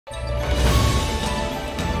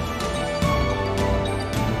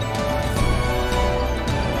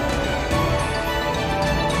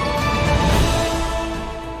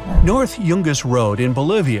North Yungas Road in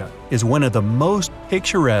Bolivia is one of the most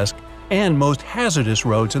picturesque and most hazardous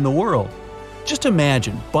roads in the world. Just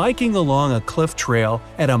imagine biking along a cliff trail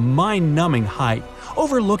at a mind-numbing height,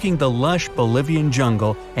 overlooking the lush Bolivian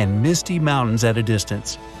jungle and misty mountains at a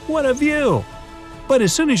distance. What a view! But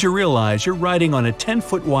as soon as you realize you're riding on a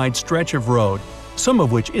 10-foot wide stretch of road, some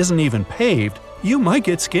of which isn't even paved, you might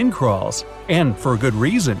get skin crawls. And for a good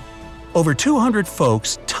reason. Over 200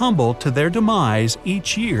 folks tumble to their demise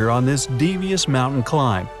each year on this devious mountain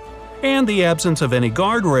climb. And the absence of any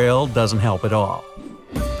guardrail doesn't help at all.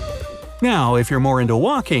 Now, if you're more into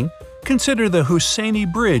walking, consider the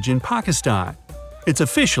Hussaini Bridge in Pakistan. It's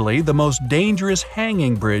officially the most dangerous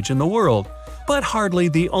hanging bridge in the world, but hardly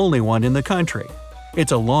the only one in the country.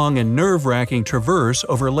 It's a long and nerve-wracking traverse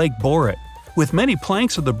over Lake Borit, with many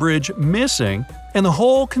planks of the bridge missing and the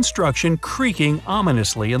whole construction creaking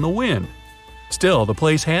ominously in the wind. Still, the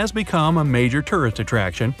place has become a major tourist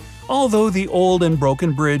attraction, although the old and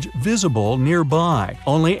broken bridge visible nearby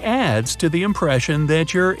only adds to the impression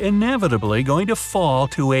that you're inevitably going to fall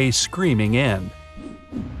to a screaming end.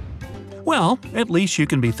 Well, at least you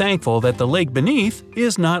can be thankful that the lake beneath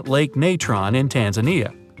is not Lake Natron in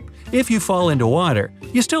Tanzania. If you fall into water,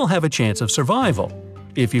 you still have a chance of survival.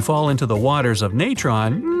 If you fall into the waters of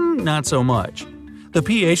Natron, not so much. The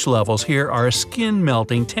pH levels here are a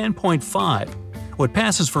skin-melting 10.5. What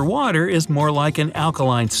passes for water is more like an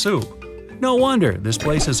alkaline soup. No wonder this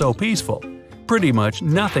place is so peaceful. Pretty much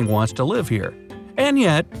nothing wants to live here. And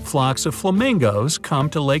yet, flocks of flamingos come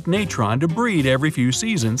to Lake Natron to breed every few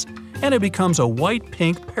seasons, and it becomes a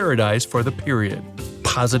white-pink paradise for the period.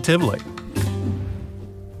 Positively.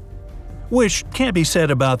 Which can't be said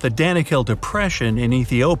about the Danakil Depression in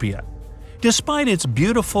Ethiopia. Despite its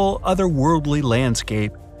beautiful, otherworldly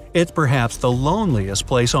landscape, it's perhaps the loneliest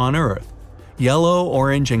place on Earth. Yellow,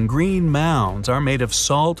 orange, and green mounds are made of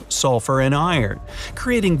salt, sulfur, and iron,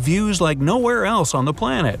 creating views like nowhere else on the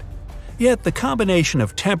planet. Yet the combination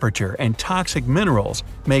of temperature and toxic minerals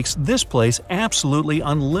makes this place absolutely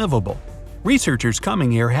unlivable. Researchers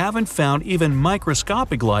coming here haven't found even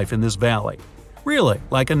microscopic life in this valley. Really,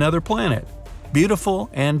 like another planet. Beautiful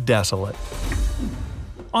and desolate.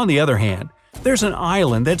 On the other hand, there's an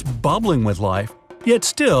island that's bubbling with life, yet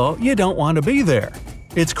still you don't want to be there.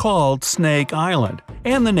 It's called Snake Island,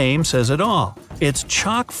 and the name says it all. It's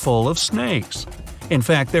chock full of snakes. In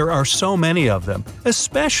fact, there are so many of them,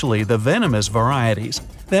 especially the venomous varieties,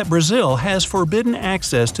 that Brazil has forbidden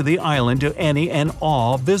access to the island to any and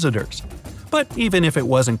all visitors. But even if it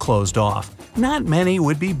wasn't closed off, not many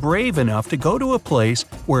would be brave enough to go to a place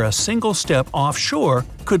where a single step offshore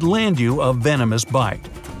could land you a venomous bite.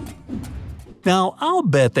 Now, I'll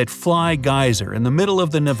bet that Fly Geyser in the middle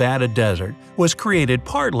of the Nevada desert was created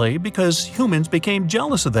partly because humans became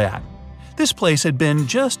jealous of that. This place had been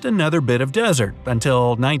just another bit of desert until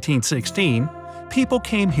 1916. People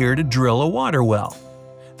came here to drill a water well.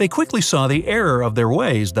 They quickly saw the error of their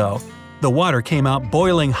ways, though. The water came out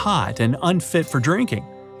boiling hot and unfit for drinking.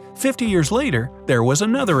 50 years later, there was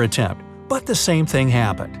another attempt, but the same thing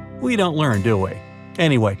happened. We don't learn, do we?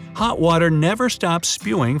 Anyway, hot water never stops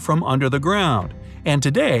spewing from under the ground, and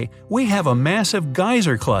today we have a massive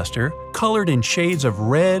geyser cluster colored in shades of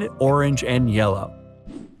red, orange, and yellow.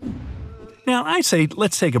 Now, I say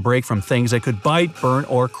let's take a break from things that could bite, burn,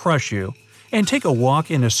 or crush you, and take a walk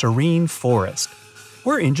in a serene forest.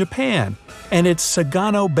 We're in Japan, and it's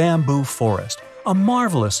Sagano Bamboo Forest, a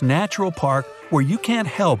marvelous natural park where you can't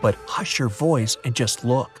help but hush your voice and just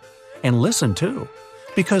look. And listen too,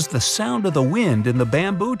 because the sound of the wind in the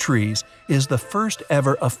bamboo trees is the first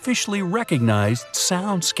ever officially recognized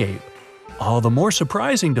soundscape. All the more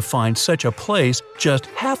surprising to find such a place just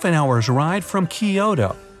half an hour's ride from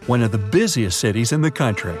Kyoto, one of the busiest cities in the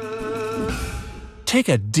country. Take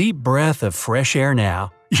a deep breath of fresh air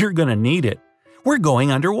now. You're gonna need it. We're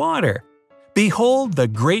going underwater. Behold the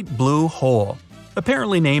Great Blue Hole,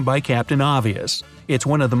 apparently named by Captain Obvious. It's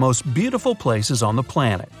one of the most beautiful places on the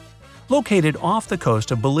planet. Located off the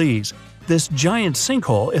coast of Belize, this giant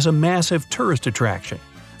sinkhole is a massive tourist attraction,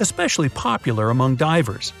 especially popular among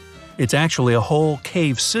divers. It's actually a whole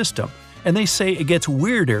cave system, and they say it gets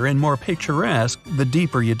weirder and more picturesque the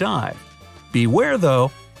deeper you dive. Beware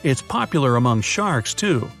though, it's popular among sharks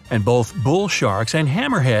too, and both bull sharks and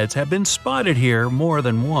hammerheads have been spotted here more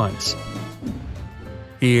than once.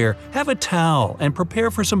 Here, have a towel and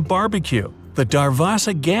prepare for some barbecue. The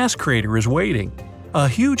Darvasa gas crater is waiting. A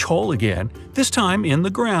huge hole again, this time in the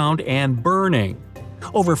ground and burning.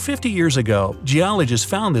 Over 50 years ago, geologists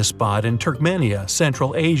found this spot in Turkmenia,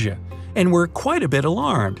 Central Asia, and were quite a bit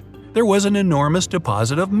alarmed. There was an enormous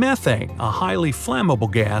deposit of methane, a highly flammable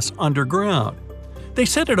gas, underground. They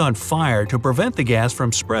set it on fire to prevent the gas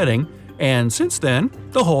from spreading, and since then,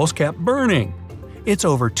 the holes kept burning. It's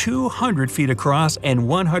over 200 feet across and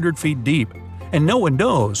 100 feet deep, and no one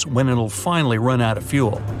knows when it'll finally run out of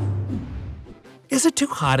fuel. Is it too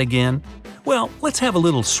hot again? Well, let's have a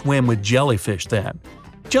little swim with jellyfish then.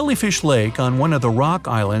 Jellyfish Lake on one of the rock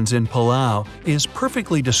islands in Palau is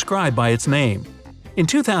perfectly described by its name. In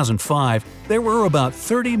 2005, there were about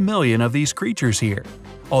 30 million of these creatures here.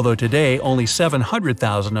 Although today only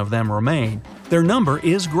 700,000 of them remain, their number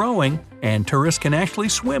is growing, and tourists can actually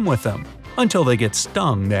swim with them. Until they get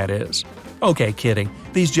stung, that is. Okay, kidding.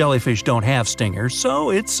 These jellyfish don't have stingers,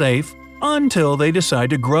 so it's safe. Until they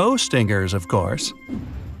decide to grow stingers, of course.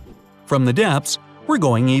 From the depths, we're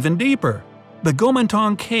going even deeper. The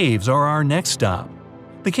Gomantong Caves are our next stop.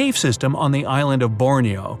 The cave system on the island of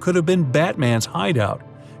Borneo could have been Batman's hideout,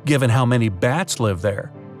 given how many bats live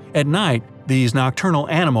there. At night, these nocturnal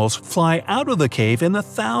animals fly out of the cave in the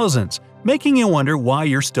thousands, making you wonder why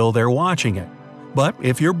you're still there watching it. But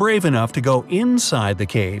if you're brave enough to go inside the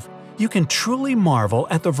cave, you can truly marvel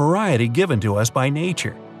at the variety given to us by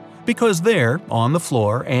nature. Because there, on the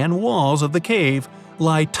floor and walls of the cave,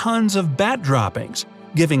 lie tons of bat droppings,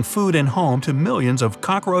 giving food and home to millions of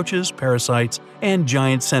cockroaches, parasites, and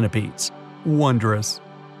giant centipedes. Wondrous.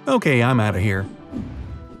 Okay, I'm out of here.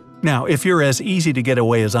 Now, if you're as easy to get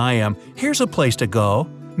away as I am, here's a place to go: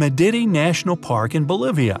 Madidi National Park in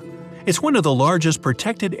Bolivia. It's one of the largest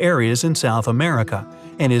protected areas in South America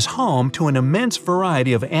and is home to an immense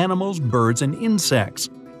variety of animals, birds, and insects.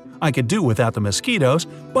 I could do without the mosquitoes,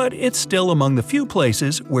 but it's still among the few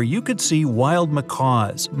places where you could see wild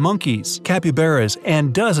macaws, monkeys, capybaras,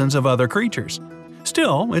 and dozens of other creatures.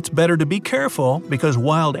 Still, it's better to be careful because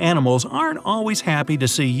wild animals aren't always happy to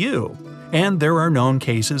see you, and there are known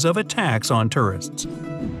cases of attacks on tourists.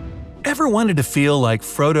 Ever wanted to feel like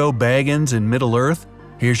Frodo Baggins in Middle-earth?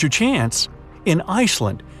 Here's your chance. In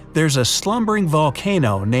Iceland, there's a slumbering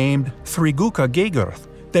volcano named Þrígukageigur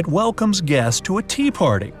that welcomes guests to a tea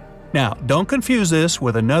party. Now, don't confuse this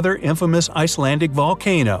with another infamous Icelandic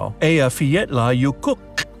volcano, Eyjafjallajökull.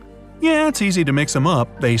 Yeah, it's easy to mix them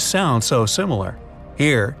up, they sound so similar.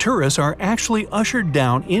 Here, tourists are actually ushered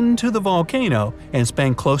down into the volcano and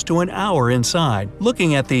spend close to an hour inside,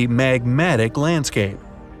 looking at the magmatic landscape.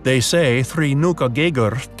 They say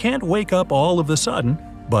Þrígukageigur can't wake up all of a sudden,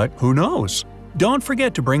 but who knows? Don't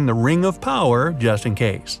forget to bring the Ring of Power just in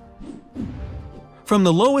case. From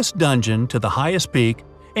the lowest dungeon to the highest peak,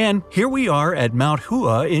 and here we are at Mount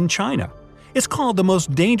Hua in China. It's called the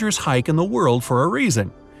most dangerous hike in the world for a reason.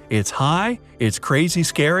 It's high, it's crazy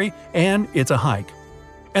scary, and it's a hike.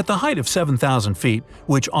 At the height of 7,000 feet,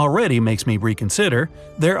 which already makes me reconsider,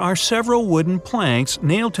 there are several wooden planks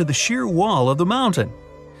nailed to the sheer wall of the mountain.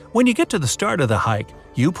 When you get to the start of the hike,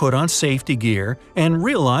 you put on safety gear and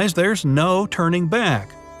realize there's no turning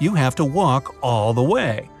back. You have to walk all the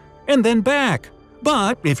way. And then back.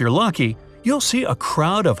 But if you're lucky, you'll see a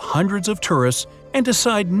crowd of hundreds of tourists and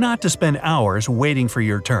decide not to spend hours waiting for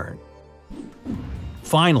your turn.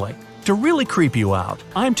 Finally, to really creep you out,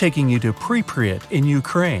 I'm taking you to Pripyat in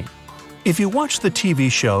Ukraine. If you watch the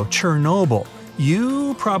TV show Chernobyl,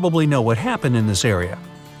 you probably know what happened in this area.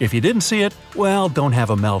 If you didn't see it, well, don't have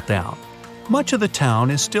a meltdown. Much of the town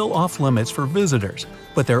is still off-limits for visitors,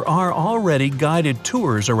 but there are already guided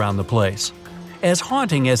tours around the place. As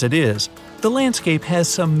haunting as it is, the landscape has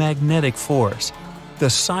some magnetic force. The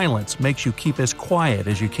silence makes you keep as quiet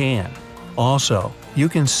as you can. Also, you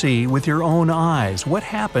can see with your own eyes what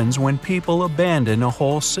happens when people abandon a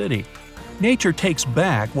whole city. Nature takes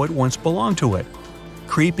back what once belonged to it.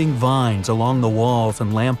 Creeping vines along the walls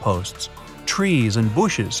and lampposts, trees and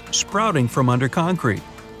bushes sprouting from under concrete.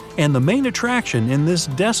 And the main attraction in this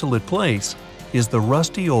desolate place is the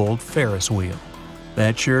rusty old Ferris wheel.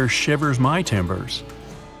 That sure shivers my timbers.